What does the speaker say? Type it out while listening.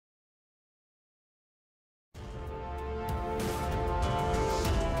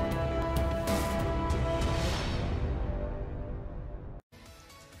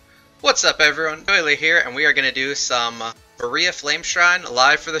What's up everyone, Doyler here, and we are going to do some Barea Flame Shrine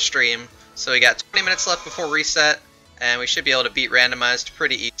live for the stream. So we got 20 minutes left before reset, and we should be able to beat randomized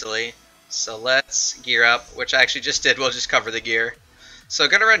pretty easily. So let's gear up, which I actually just did, we'll just cover the gear. So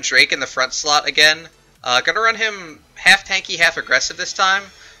gonna run Drake in the front slot again. Gonna run him half tanky, half aggressive this time.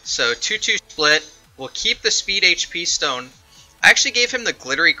 So 2-2 split, we'll keep the speed HP stone. I actually gave him the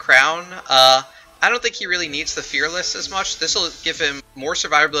glittery crown. I don't think he really needs the Fearless as much. This will give him more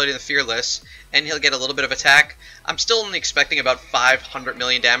survivability than the Fearless, and he'll get a little bit of attack. I'm still only expecting about 500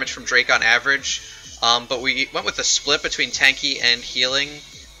 million damage from Drake on average, but we went with a split between tanky and healing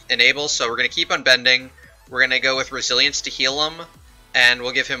enable, so we're going to keep unbending. We're going to go with resilience to heal him, and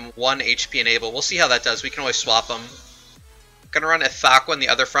we'll give him 1 HP enable. We'll see how that does. We can always swap him. Gonna run Ithaqua in the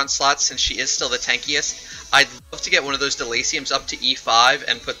other front slot since she is still the tankiest. I'd love to get one of those Delaciums up to E5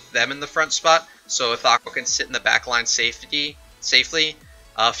 and put them in the front spot so Ithaqua can sit in the back line safely.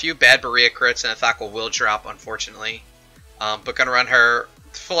 A few bad Barea crits and Ithaqua will drop, unfortunately. But gonna run her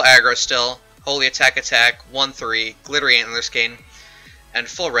full aggro still. Holy attack, 1-3, glittery antlers cane, and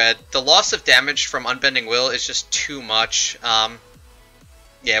full red. The loss of damage from unbending will is just too much.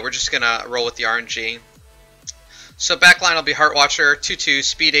 Yeah, we're just gonna roll with the RNG. So backline will be Heart Watcher, 2-2,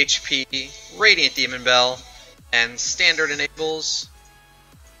 Speed HP, Radiant Demon Bell, and Standard enables.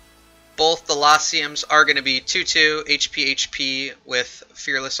 Both Delaciums are going to be 2-2, HP with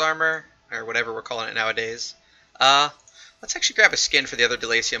Fearless Armor, or whatever we're calling it nowadays. Let's actually grab a skin for the other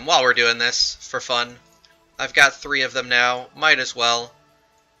Delacium while we're doing this, for fun. I've got 3 of them now, might as well.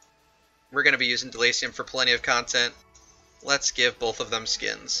 We're going to be using Delacium for plenty of content. Let's give both of them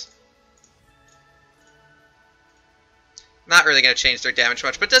skins. Not really going to change their damage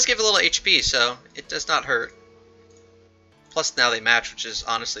much, but it does give a little HP, so it does not hurt. Plus now they match, which is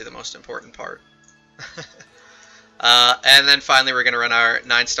honestly the most important part. And then finally we're going to run our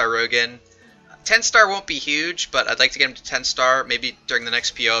 9-star Rogan. 10-star won't be huge, but I'd like to get him to 10-star maybe during the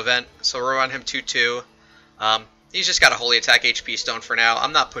next PO event. So we'll run him 2-2. He's just got a Holy Attack HP stone for now.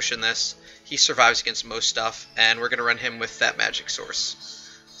 I'm not pushing this. He survives against most stuff, and we're going to run him with that magic source.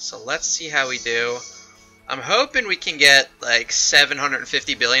 So let's see how we do. I'm hoping we can get like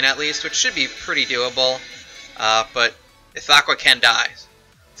 750 billion at least, which should be pretty doable. But Ithaqua can die.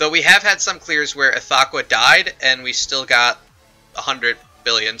 Though we have had some clears where Ithaqua died and we still got 100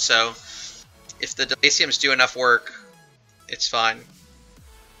 billion. So if the Delaciums do enough work, it's fine.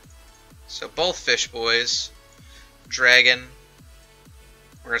 So both fish boys. Dragon.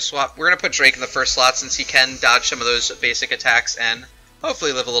 We're gonna swap. We're gonna put Drake in the first slot since he can dodge some of those basic attacks and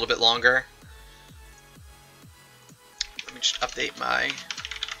hopefully live a little bit longer. Just update my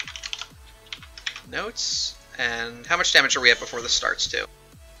notes. And how much damage are we at before this starts too?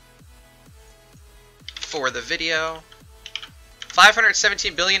 For the video,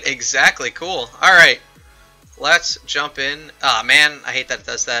 517 billion, exactly, cool. Alright, let's jump in. Ah, man, I hate that it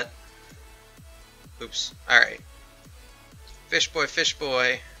does that. Oops, alright. Fish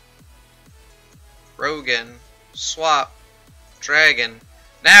boy. Rogan, swap, dragon.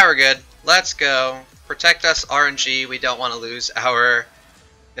 Now we're good, let's go. Protect us, RNG. We don't want to lose our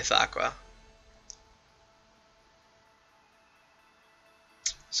Ithaqua.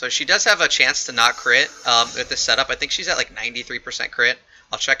 So she does have a chance to not crit with this setup. I think she's at like 93% crit.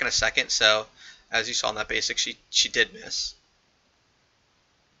 I'll check in a second. So as you saw in that basic, she did miss.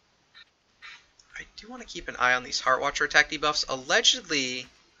 I do want to keep an eye on these Heart Watcher attack debuffs. Allegedly,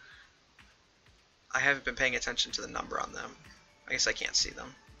 I haven't been paying attention to the number on them. I guess I can't see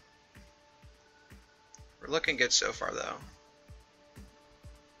them. We're looking good so far, though.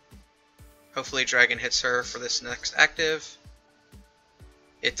 Hopefully Dragon hits her for this next active.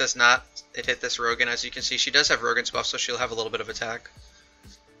 It does not. It hit this Rogan, as you can see. She does have Rogan's buff, so she'll have a little bit of attack.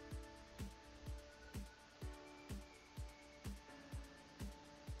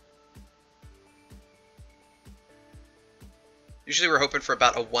 Usually we're hoping for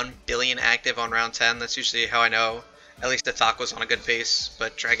about a 1 billion active on round 10. That's usually how I know at least Ithaqua on a good pace,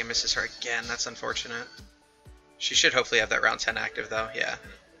 but Dragon misses her again. That's unfortunate. She should hopefully have that round 10 active, though. Yeah.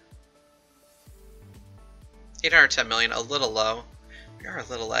 810 million, a little low. We are a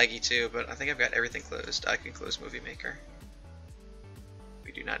little laggy, too, but I think I've got everything closed. I can close Movie Maker.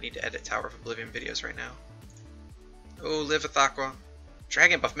 We do not need to edit Tower of Oblivion videos right now. Oh, live Ithaqua.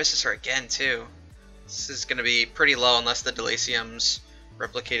 Dragon buff misses her again, too. This is going to be pretty low unless the Delaciums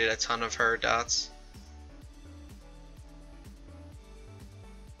replicated a ton of her dots.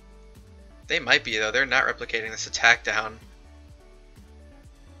 They might be, though. They're not replicating this attack down.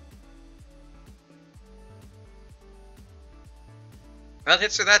 Well, it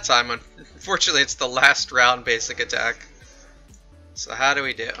hits her that time. Unfortunately, it's the last round basic attack. So how do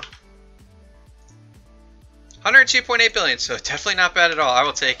we do? 102.8 billion, so definitely not bad at all. I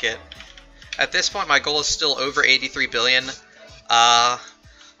will take it. At this point, my goal is still over 83 billion.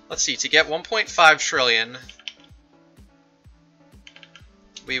 Let's see, to get 1.5 trillion,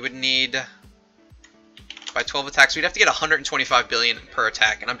 we would need, by 12 attacks, we'd have to get 125 billion per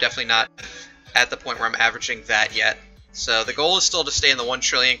attack, and I'm definitely not at the point where I'm averaging that yet. So the goal is still to stay in the 1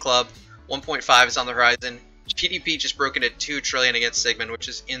 trillion club. 1.5 is on the horizon. GDP just broke into 2 trillion against Sigmund, which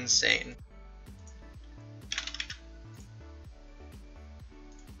is insane.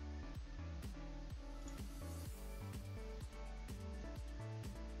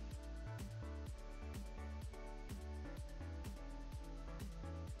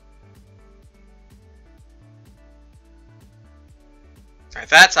 Alright,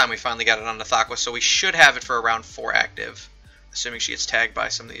 that time we finally got it on Ithaqua, so we should have it for around 4 active, assuming she gets tagged by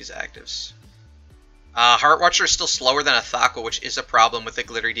some of these actives. Heartwatcher is still slower than Ithaqua, which is a problem with the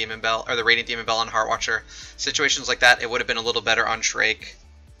Glittery Demon Bell, or the Radiant Demon Bell on Heartwatcher. Situations like that, it would have been a little better on Drake.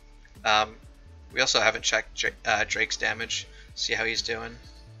 We also haven't checked Drake's damage, see how he's doing.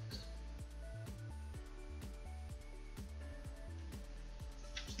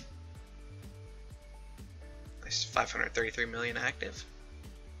 Nice, 533 million active.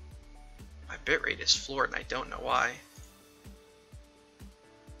 My bitrate is floored and I don't know why.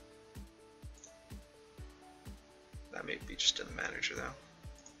 That may be just in the manager though.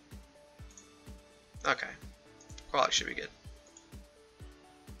 Okay. Quality should be good.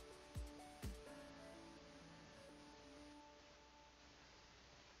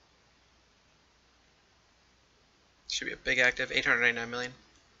 Should be a big active, 899 million.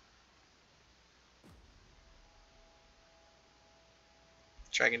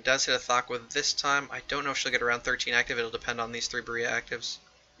 Dragon does hit Ithaqua this time. I don't know if she'll get around 13 active. It'll depend on these 3 Barea actives.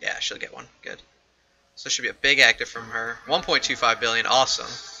 Yeah, she'll get one. Good. So it should be a big active from her. 1.25 billion.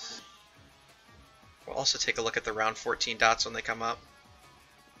 Awesome. We'll also take a look at the round 14 dots when they come up.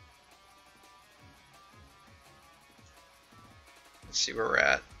 Let's see where we're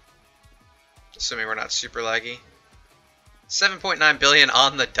at. Assuming we're not super laggy. 7.9 billion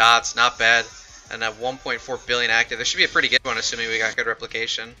on the dots. Not bad. And a 1.4 billion active. This should be a pretty good one, assuming we got good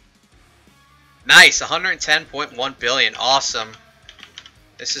replication. Nice, 110.1 billion. Awesome.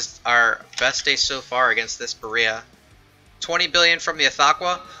 This is our best day so far against this Barea. 20 billion from the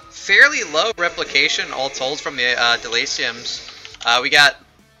Ithaqua. Fairly low replication, all told, from the Delaciums. We got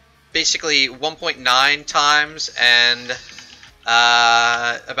basically 1.9 times and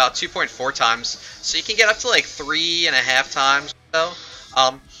about 2.4 times. So you can get up to like 3.5 times or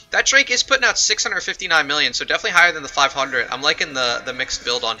so. That Drake is putting out 659 million, so definitely higher than the 500. I'm liking the mixed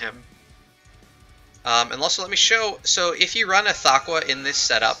build on him. And also let me show, so if you run Ithaqua in this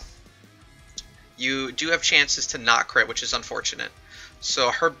setup, you do have chances to not crit, which is unfortunate. So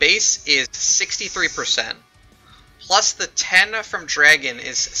her base is 63%, plus the 10 from Dragon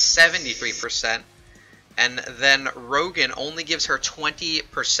is 73%, and then Rogan only gives her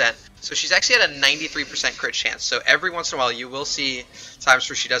 20%. So she's actually at a 93% crit chance. So every once in a while you will see times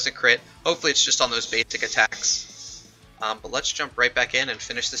where she doesn't crit. Hopefully it's just on those basic attacks. But let's jump right back in and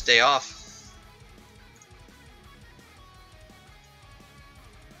finish this day off.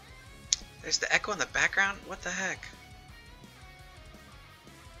 There's the echo in the background? What the heck?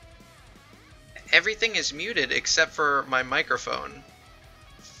 Everything is muted except for my microphone.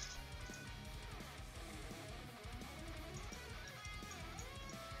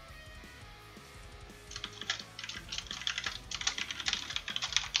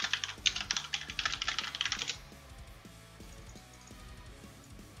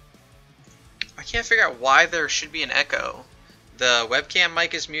 I can't figure out why there should be an echo. The webcam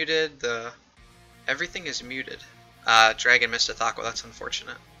mic is muted, everything is muted. Dragon missed Ithaqua, that's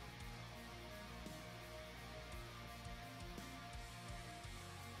unfortunate.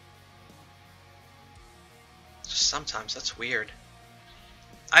 Just sometimes, that's weird.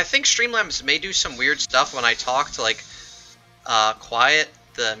 I think Streamlabs may do some weird stuff when I talk to like quiet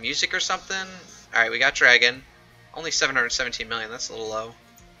the music or something. Alright, we got Dragon. Only 717 million, that's a little low.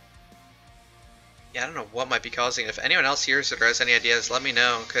 Yeah, I don't know what might be causing it. If anyone else hears it or has any ideas, let me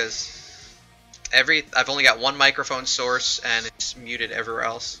know, because I've only got one microphone source and it's muted everywhere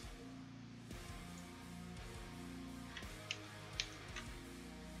else.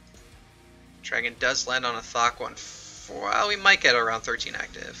 Dragon does land on Ithaqua, and well, we might get around 13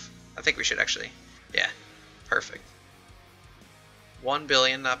 active. I think we should actually. Yeah, perfect. 1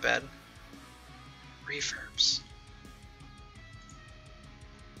 billion, not bad. Reverbs.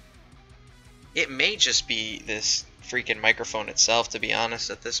 It may just be this freaking microphone itself, to be honest,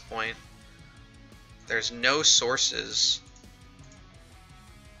 at this point. There's no sources.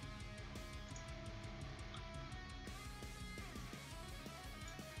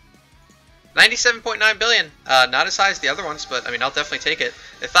 97.9 billion. Not as high as the other ones, but I mean, I'll definitely take it.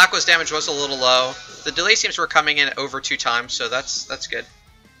 Ithaqua's damage was a little low. The Delaciums were coming in over 2 times, so that's good.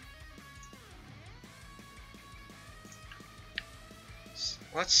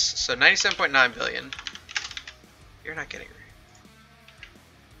 So 97.9 billion. You're not getting it.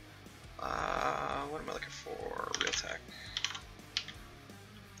 What am I looking for? Real tech.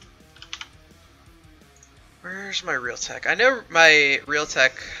 Where's my real tech? I know my real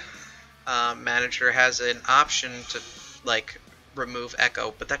tech manager has an option to like remove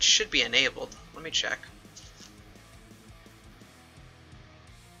echo, but that should be enabled. Let me check.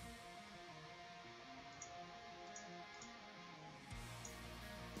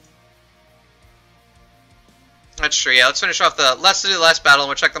 That's true, yeah. Let's finish off the last battle and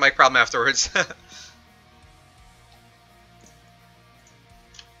we'll check the mic problem afterwards.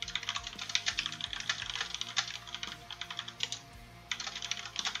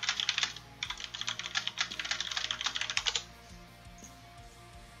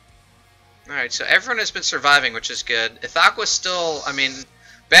 Alright, so everyone has been surviving, which is good. Ithaqua still, I mean,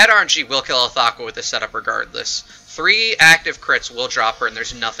 bad RNG will kill Ithaqua with this setup regardless. 3 active crits will drop her and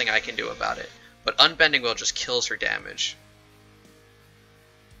there's nothing I can do about it. But Unbending Will just kills her damage.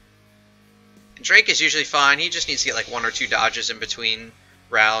 And Drake is usually fine. He just needs to get like 1 or 2 dodges in between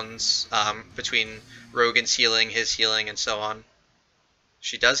rounds, between Rogan's healing, his healing, and so on.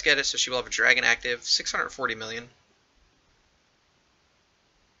 She does get it, so she will have a Dragon active. 640 million.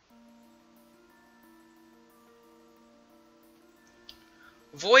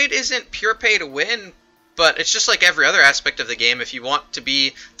 Void isn't pure pay to win, but it's just like every other aspect of the game. If you want to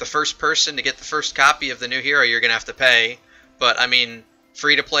be the first person to get the first copy of the new hero, you're going to have to pay. But, I mean,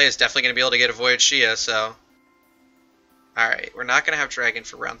 free to play is definitely going to be able to get a Void Shia, so... Alright, we're not going to have Dragon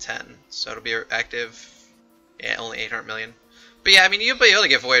for round 10, so it'll be active... Yeah, only 800 million. But yeah, I mean, you'll be able to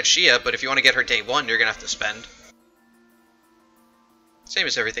get Void Shia, but if you want to get her day 1, you're going to have to spend. Same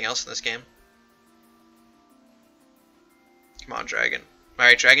as everything else in this game. Come on, Dragon.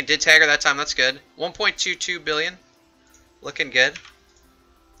 Alright, Dragon did tag her that time, that's good. 1.22 billion. Looking good.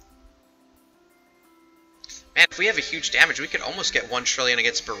 Man, if we have a huge damage, we could almost get 1 trillion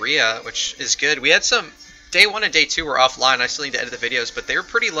against Barea, which is good. We had some... Day 1 and Day 2 were offline. I still need to edit the videos, but they were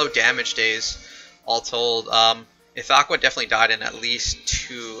pretty low damage days, all told. Ithaqua definitely died in at least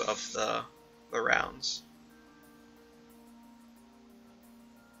 2 of the rounds.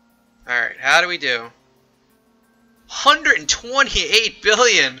 Alright, how do we do? 128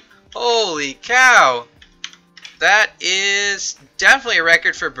 billion! Holy cow! That is definitely a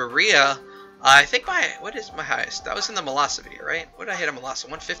record for Barea. I think what is my highest? That was in the Melassa video, right? What did I hit a Melassa?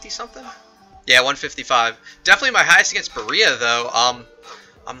 150 something? Yeah, 155. Definitely my highest against Barea, though.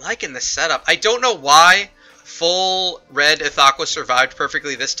 I'm liking the setup. I don't know why full red Ithaqua survived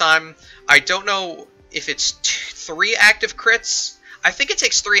perfectly this time. I don't know if it's 3 active crits. I think it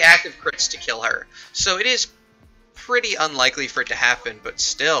takes 3 active crits to kill her. So it is pretty unlikely for it to happen, but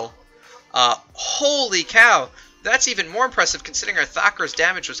still. Holy cow! That's even more impressive considering our Ithaqua's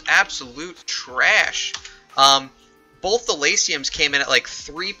damage was absolute trash. Both the Delaciums came in at like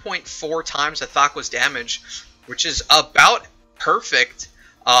 3.4 times Ithaqua's damage, which is about perfect.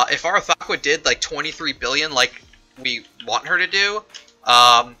 If our Ithaqua did like 23 billion like we want her to do,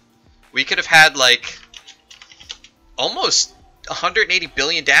 we could have had like almost 180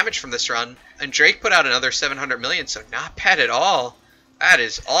 billion damage from this run. And Drake put out another 700 million, so not bad at all. That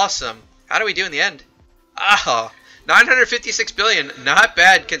is awesome. How do we do in the end? 956 billion. Not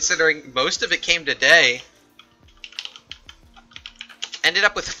bad considering most of it came today. Ended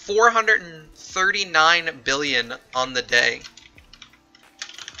up with 439 billion on the day.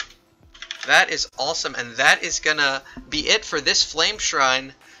 That is awesome, and that is gonna be it for this Flame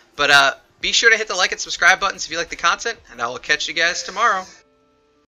Shrine. But be sure to hit the like and subscribe buttons if you like the content, and I will catch you guys tomorrow.